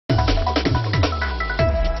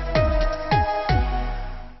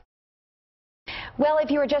Well,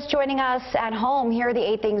 if you were just joining us at home, here are the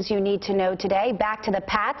 8 things you need to know today. Back to the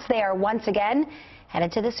Pats. They are once again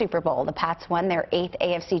headed to the Super Bowl. The Pats won their 8th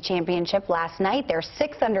AFC championship last night. They're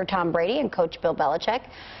 6th under Tom Brady and coach Bill Belichick.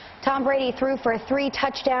 Tom Brady threw for 3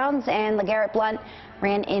 touchdowns, and LeGarrette Blount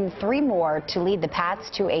ran in 3 more to lead the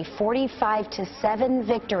Pats to a 45-7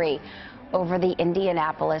 victory over the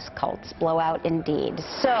Indianapolis Colts. Blowout indeed.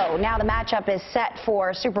 So now the matchup is set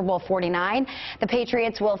for Super Bowl 49. The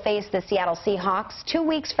Patriots will face the Seattle Seahawks 2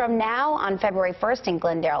 weeks from now on February 1st in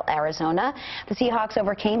Glendale, Arizona. The Seahawks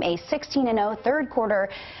overcame a 16-0 third quarter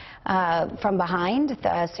from behind,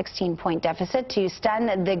 the 16-point deficit, to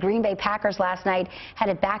stun the Green Bay Packers last night,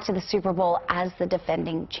 headed back to the Super Bowl as the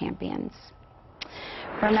defending champions.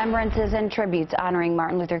 Remembrances and tributes honoring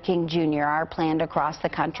Martin Luther King Jr. are planned across the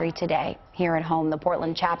country today. Here at home, the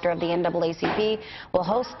Portland chapter of the NAACP will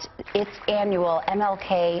host its annual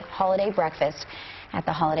MLK Holiday Breakfast at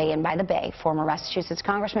the Holiday Inn by the Bay. Former Massachusetts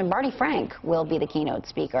Congressman Barney Frank will be the keynote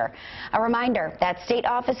speaker. A reminder that state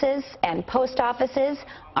offices and post offices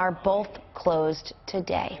are both closed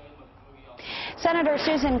today. Senator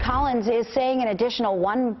Susan Collins is saying an additional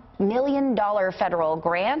 $1 million federal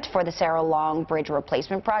grant for the Sarah Long Bridge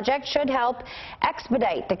replacement project should help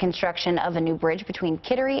expedite the construction of a new bridge between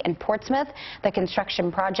Kittery and Portsmouth. The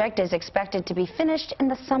construction project is expected to be finished in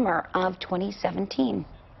the summer of 2017.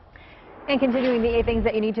 And continuing the 8 things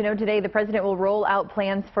that you need to know today, the president will roll out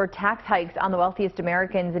plans for tax hikes on the wealthiest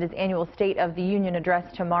Americans at his annual State of the Union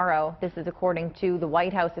address tomorrow. This is according to the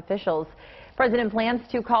White House officials. The president plans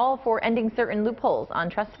to call for ending certain loopholes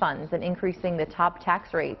on trust funds and increasing the top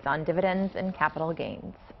tax rates on dividends and capital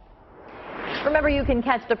gains. Remember, you can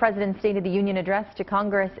catch the president's State of the Union address to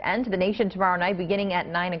Congress and to the nation tomorrow night beginning at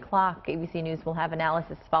 9 o'clock. ABC News will have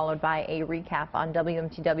analysis followed by a recap on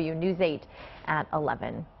WMTW News 8 at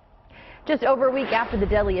 11. Just over a week after the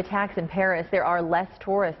deadly attacks in Paris, there are less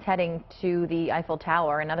tourists heading to the Eiffel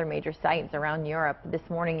Tower and other major sites around Europe. This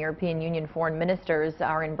morning, European Union foreign ministers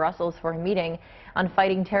are in Brussels for a meeting on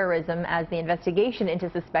fighting terrorism as the investigation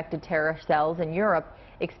into suspected terror cells in Europe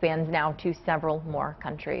expands now to several more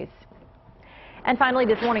countries. And finally,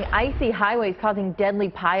 this morning, icy highways causing deadly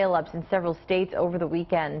pileups in several states over the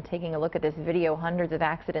weekend. Taking a look at this video, hundreds of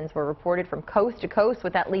accidents were reported from coast to coast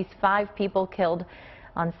with at least 5 people killed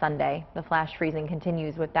on Sunday. The flash freezing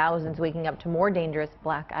continues with thousands waking up to more dangerous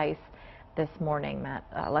black ice this morning, Matt.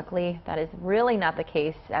 Luckily, that is really not the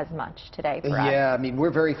case as much today for us. Yeah, I mean,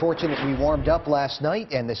 we're very fortunate. We warmed up last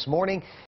night, and this morning